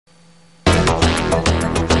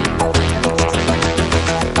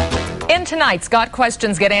In tonight's Got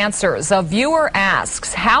Questions, Get Answers, a viewer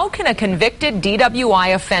asks, how can a convicted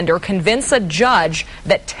DWI offender convince a judge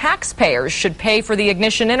that taxpayers should pay for the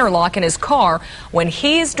ignition interlock in his car when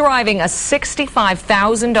he's driving a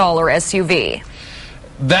 $65,000 SUV?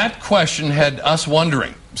 That question had us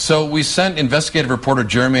wondering. So we sent investigative reporter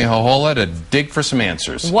Jeremy Jojola to dig for some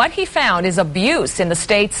answers. What he found is abuse in the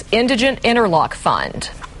state's indigent interlock fund.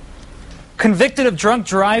 Convicted of drunk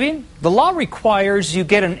driving? The law requires you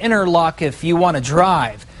get an interlock if you want to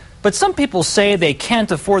drive. But some people say they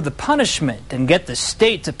can't afford the punishment and get the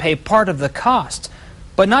state to pay part of the cost.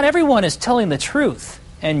 But not everyone is telling the truth,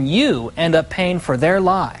 and you end up paying for their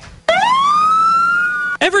lie.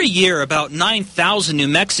 Every year, about 9,000 New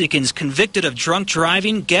Mexicans convicted of drunk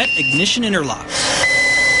driving get ignition interlocks.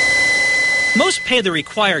 Most pay the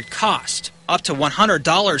required cost, up to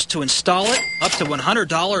 $100 to install it, up to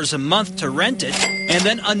 $100 a month to rent it, and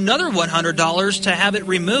then another $100 to have it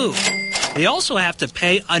removed. They also have to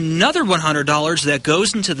pay another $100 that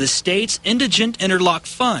goes into the state's Indigent Interlock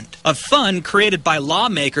Fund, a fund created by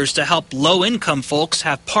lawmakers to help low-income folks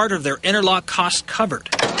have part of their interlock costs covered.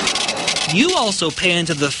 You also pay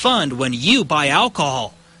into the fund when you buy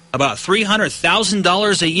alcohol. About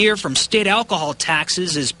 $300,000 a year from state alcohol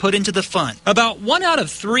taxes is put into the fund. About 1 out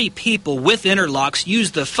of 3 people with interlocks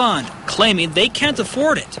use the fund, claiming they can't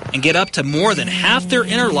afford it, and get up to more than half their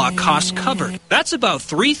interlock costs covered. That's about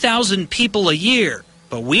 3,000 people a year,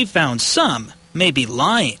 but we found some may be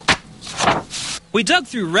lying. We dug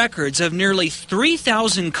through records of nearly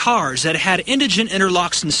 3,000 cars that had indigent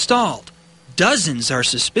interlocks installed. Dozens are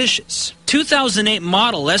suspicious. 2008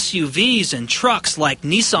 model SUVs and trucks like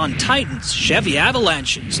Nissan Titans, Chevy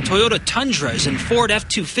Avalanches, Toyota Tundras, and Ford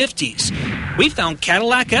F-250s. We found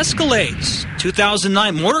Cadillac Escalades,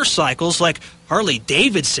 2009 motorcycles like Harley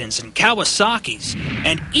Davidsons and Kawasakis,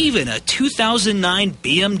 and even a 2009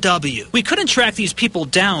 BMW. We couldn't track these people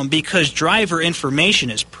down because driver information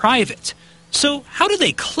is private. So how do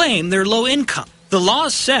they claim they're low income? The law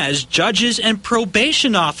says judges and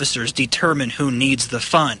probation officers determine who needs the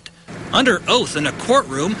fund. Under oath in a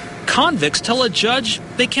courtroom, convicts tell a judge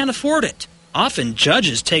they can't afford it. Often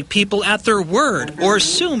judges take people at their word or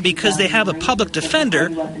assume because they have a public defender,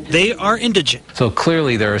 they are indigent. So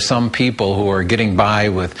clearly there are some people who are getting by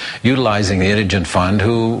with utilizing the indigent fund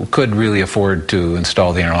who could really afford to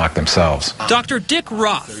install the interlock themselves. Dr. Dick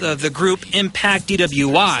Roth of the group Impact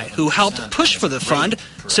DWI, who helped push for the fund,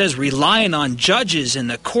 says relying on judges in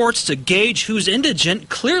the courts to gauge who's indigent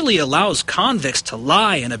clearly allows convicts to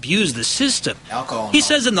lie and abuse the system. He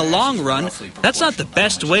says in the long run, that's not the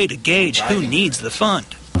best way to gauge who needs the fund.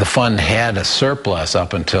 The fund had a surplus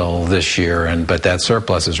up until this year, but that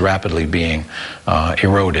surplus is rapidly being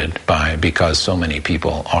eroded because so many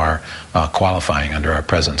people are qualifying under our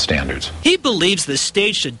present standards. He believes the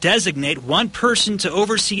state should designate one person to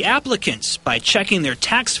oversee applicants by checking their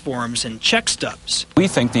tax forms and check stubs. We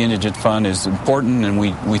think the indigent fund is important, and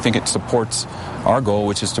we think it supports our goal,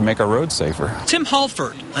 which is to make our roads safer. Tim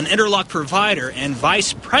Hallford, an interlock provider and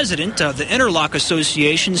vice president of the Interlock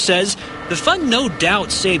Association, says the fund no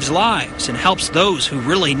doubt saves lives and helps those who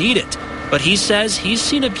really need it. But he says he's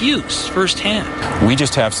seen abuse firsthand. We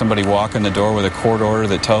just have somebody walk in the door with a court order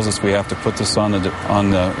that tells us we have to put this on the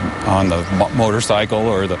motorcycle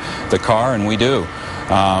or the car, and we do.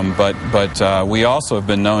 But we also have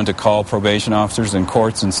been known to call probation officers in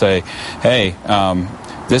courts and say, hey,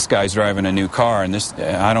 this guy's driving a new car, and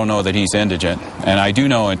I don't know that he's indigent. And I do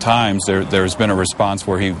know at times there's been a response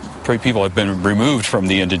where people have been removed from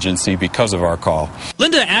the indigency because of our call.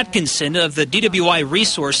 Linda Atkinson of the DWI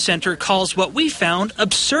Resource Center calls what we found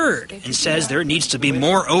absurd and says there needs to be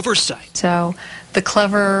more oversight. So the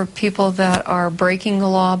clever people that are breaking the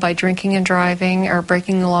law by drinking and driving are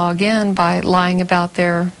breaking the law again by lying about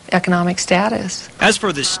their economic status. As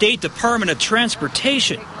for the State Department of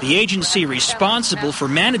Transportation, the agency responsible for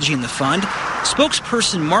managing the fund,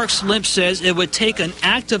 spokesperson Mark Slimp says it would take an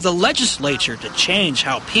act of the legislature to change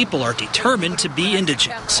how people are determined to be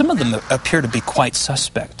indigent. Some of them appear to be quite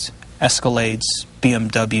suspect. Escalades,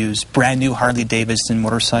 BMWs, brand new Harley Davidson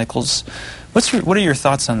motorcycles. What are your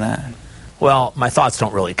thoughts on that? Well, my thoughts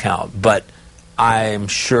don't really count, but I'm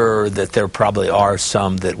sure that there probably are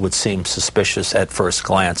some that would seem suspicious at first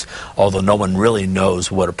glance, although no one really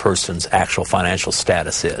knows what a person's actual financial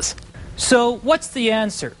status is. So what's the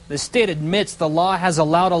answer? The state admits the law has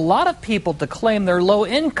allowed a lot of people to claim they're low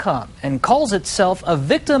income and calls itself a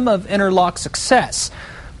victim of interlock success.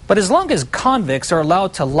 But as long as convicts are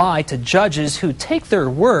allowed to lie to judges who take their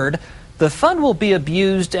word, the fund will be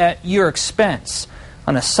abused at your expense.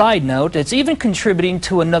 On a side note, it's even contributing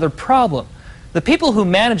to another problem. The people who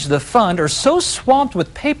manage the fund are so swamped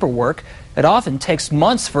with paperwork, it often takes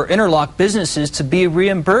months for interlock businesses to be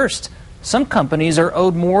reimbursed. Some companies are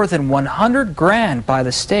owed more than $100 grand by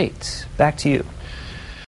the state. Back to you.